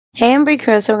Hey, I'm Bree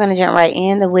Chris, so we're going to jump right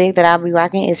in. The wig that I'll be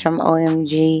rocking is from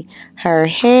OMG Her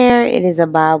Hair. It is a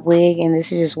bob wig, and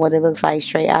this is just what it looks like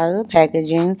straight out of the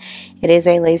packaging. It is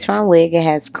a lace front wig. It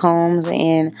has combs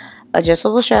and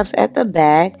adjustable straps at the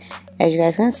back, as you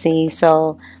guys can see.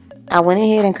 So I went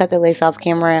ahead and cut the lace off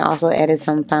camera and also added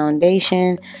some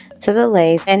foundation to the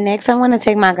lace. And next I'm going to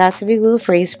take my Got To Be Glue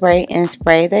Free spray and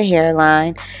spray the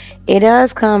hairline. It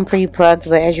does come pre-plucked,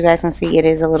 but as you guys can see, it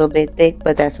is a little bit thick,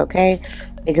 but that's okay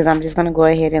because I'm just going to go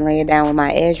ahead and lay it down with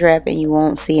my edge wrap and you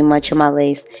won't see much of my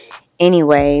lace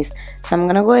anyways. So I'm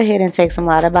going to go ahead and take some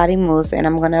Lotta Body mousse and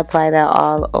I'm going to apply that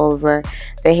all over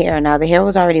the hair. Now the hair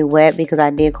was already wet because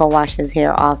I did co-wash this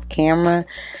hair off camera.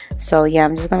 So yeah,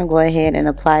 I'm just going to go ahead and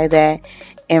apply that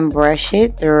and brush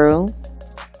it through.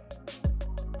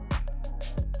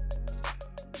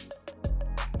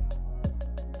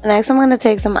 Next, I'm going to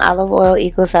take some olive oil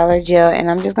Eco Styler gel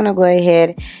and I'm just going to go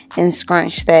ahead and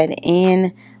scrunch that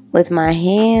in with my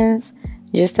hands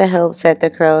just to help set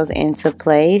the curls into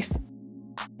place.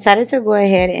 Decided to go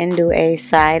ahead and do a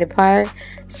side part.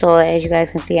 So as you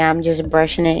guys can see, I'm just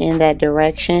brushing it in that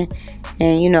direction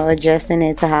and, you know, adjusting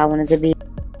it to how I want it to be.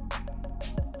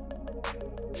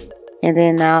 And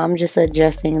then now I'm just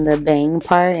adjusting the bang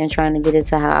part and trying to get it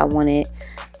to how I want it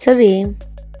to be.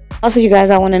 Also, you guys,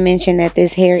 I want to mention that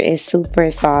this hair is super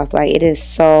soft. Like, it is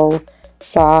so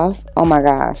soft. Oh my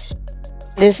gosh.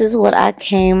 This is what I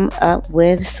came up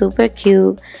with. Super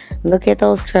cute. Look at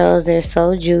those curls. They're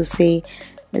so juicy.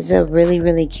 It's a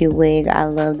really cute wig. I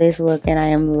love this look and I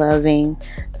am loving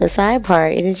the side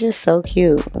part. It is just so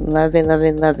cute. Love it, love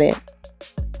it, love it.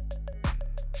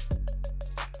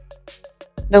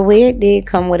 The wig did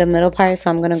come with a middle part, so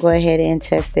I'm going to go ahead and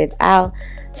test it out.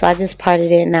 So I just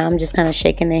parted it. Now I'm just kind of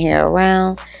shaking the hair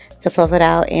around to fluff it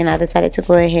out. And I decided to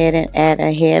go ahead and add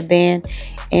a headband.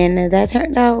 And that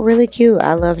turned out really cute.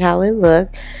 I loved how it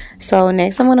looked. So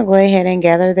next I'm going to go ahead and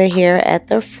gather the hair at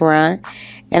the front.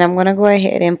 And I'm going to go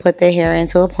ahead and put the hair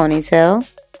into a ponytail.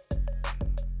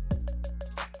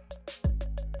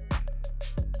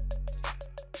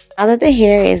 Now that the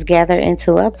hair is gathered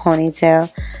into a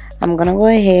ponytail, I'm going to go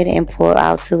ahead and pull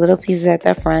out two little pieces at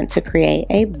the front to create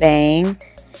a bang.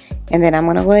 And then I'm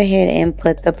going to go ahead and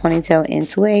put the ponytail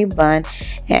into a bun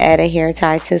and add a hair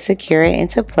tie to secure it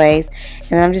into place. And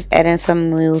then I'm just adding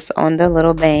some mousse on the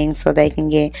little bangs so they can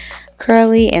get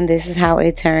curly. And this is how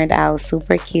it turned out.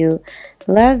 Super cute.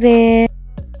 Love it.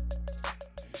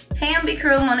 Hey, I'm Big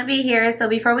Crew, Mona B here. So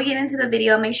before we get into the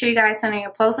video, make sure you guys turn on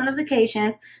your post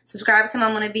notifications, subscribe to my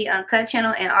Mona B Uncut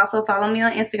channel, and also follow me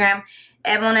on Instagram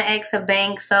at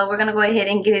MonaXBank. So we're going to go ahead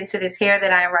and get into this hair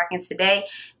that I am rocking today.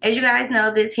 As you guys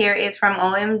know, this hair is from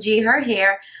OMG Her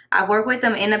Hair. I've worked with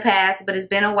them in the past, but it's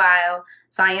been a while.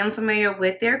 So I am familiar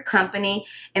with their company,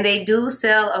 and they do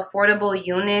sell affordable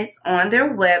units on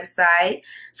their website.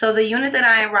 So the unit that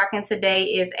I am rocking today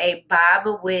is a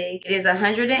bob wig. It is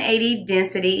 180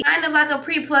 density, kind of like a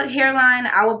pre-plucked hairline.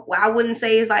 I wouldn't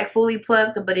say it's like fully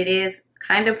plucked, but it is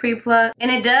kind of pre-plucked. And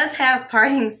it does have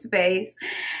parting space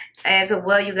as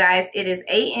well, you guys. It is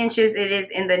 8 inches. It is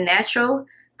in the natural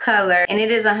color and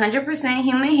it is 100%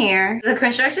 human hair. The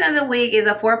construction of the wig is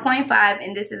a 4.5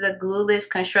 and this is a glueless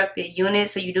constructed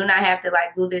unit, so you do not have to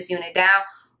like glue this unit down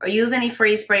or use any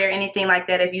freeze spray or anything like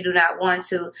that if you do not want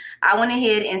to. I went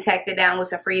ahead and tacked it down with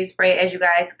some freeze spray, as you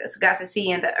guys got to see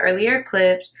in the earlier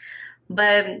clips.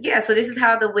 But yeah, so this is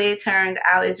how the wig turned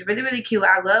out. It's really cute.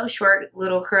 I love short,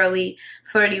 little, curly,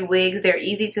 flirty wigs. They're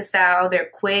easy to style.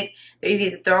 They're quick. They're easy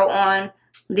to throw on.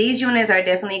 These units are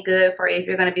definitely good for if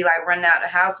you're going to be like running out of the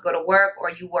house, go to work,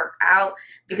 or you work out,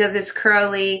 because it's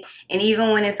curly. And even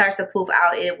when it starts to poof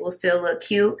out, it will still look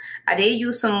cute. I did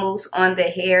use some mousse on the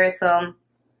hair, so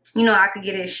you know, I could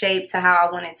get it shaped to how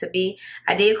I want it to be.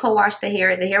 I did co-wash the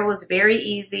hair. The hair was very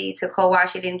easy to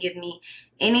co-wash. It didn't give me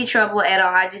any trouble at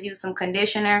all. I just used some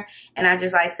conditioner and I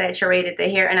just like saturated the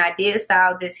hair. And I did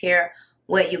style this hair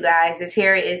wet, you guys. This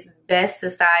hair is best to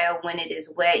style when it is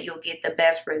wet. You'll get the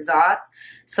best results.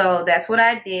 So that's what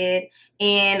I did.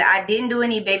 And I didn't do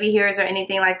any baby hairs or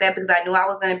anything like that because I knew I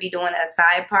was going to be doing a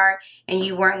side part and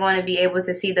you weren't going to be able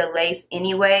to see the lace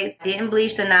anyways. Didn't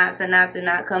bleach the knots. The knots do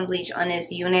not come bleached on this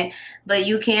unit, but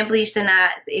you can bleach the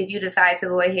knots if you decide to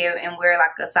go ahead and wear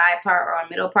like a side part or a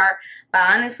middle part. But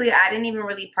honestly, I didn't even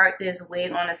really part this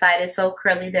wig on the side. It's so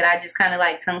curly that I just kind of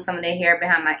like tongued some of the hair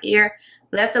behind my ear,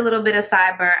 left a little bit of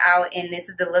sideburn out, and this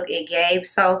is the look it gave.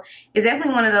 So it's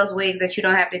definitely one of those wigs that you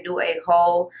don't have to do a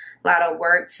whole lot of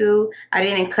work to. I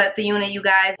didn't cut the unit, you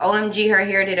guys. OMG Her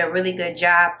Hair did a really good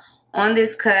job on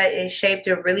this cut. It shaped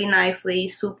it really nicely,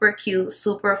 super cute,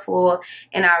 super full,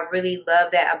 and I really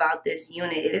love that about this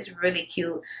unit. It is really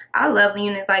cute. I love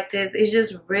units like this. It's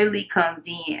just really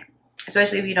convenient,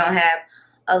 especially if you don't have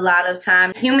a lot of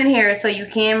time. It's human hair, so you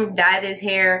can dye this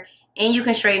hair and you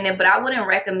can straighten it, but I wouldn't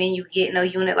recommend you getting a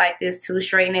unit like this to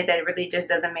straighten it. That really just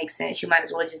doesn't make sense. You might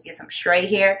as well just get some straight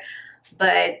hair.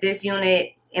 But this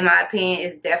unit, in my opinion,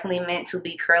 is definitely meant to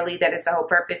be curly. That is the whole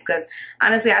purpose, because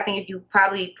honestly, I think if you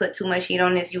probably put too much heat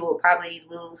on this, you will probably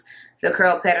lose the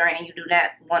curl pattern, and you do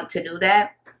not want to do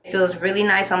that. It feels really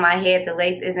nice on my head. The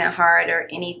lace isn't hard or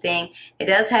anything. It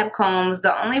does have combs.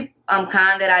 The only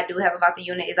con that I do have about the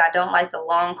unit is I don't like the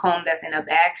long comb that's in the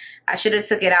back. I should have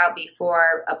took it out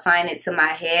before applying it to my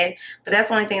head, but that's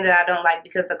the only thing that I don't like,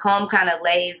 because the comb kind of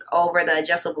lays over the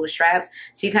adjustable straps,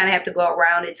 so you kind of have to go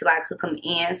around it to like hook them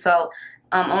in. So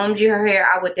OMG her hair,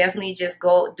 I would definitely just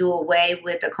go do away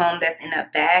with the comb that's in the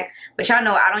back. But y'all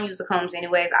know I don't use the combs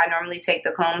anyways. I normally take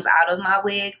the combs out of my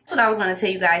wigs. That's what I was going to tell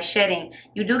you guys. Shedding.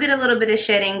 You do get a little bit of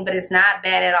shedding, but it's not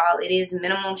bad at all. It is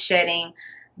minimum shedding.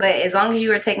 But as long as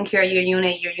you are taking care of your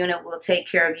unit will take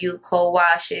care of you. Cold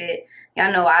wash it.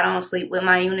 Y'all know I don't sleep with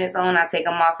my units on. I take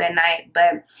them off at night.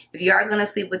 But if you are going to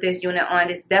sleep with this unit on,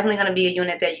 it's definitely going to be a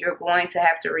unit that you're going to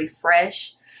have to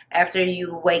refresh. After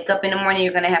you wake up in the morning,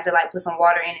 you're going to have to like put some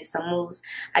water in it, some mousse.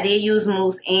 I did use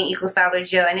mousse and Eco Styler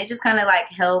gel, and it just kind of like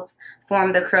helps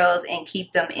form the curls and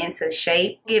keep them into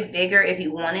shape. Get bigger if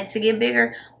you want it to get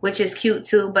bigger, which is cute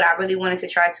too, but I really wanted to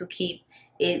try to keep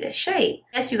it shape.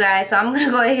 Yes, you guys, so I'm going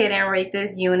to go ahead and rate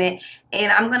this unit,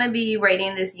 and I'm going to be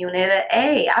rating this unit an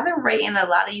A. I've been rating a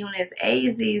lot of units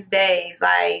A's these days.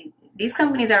 Like, these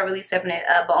companies are really stepping it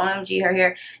up, but OMG her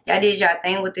hair, y'all did y'all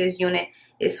thing with this unit.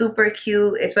 It's super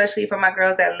cute, especially for my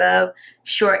girls that love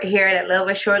short hair, that love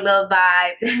a short little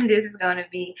vibe. This is going to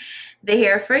be the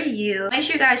hair for you. Make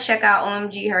sure you guys check out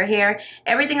OMG her hair.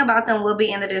 Everything about them will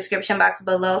be in the description box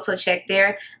below, so check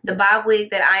there. The bob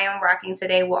wig that I am rocking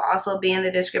today will also be in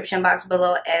the description box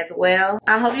below as well.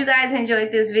 I hope you guys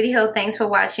enjoyed this video. Thanks for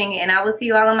watching, and I will see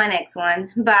you all in my next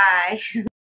one. Bye.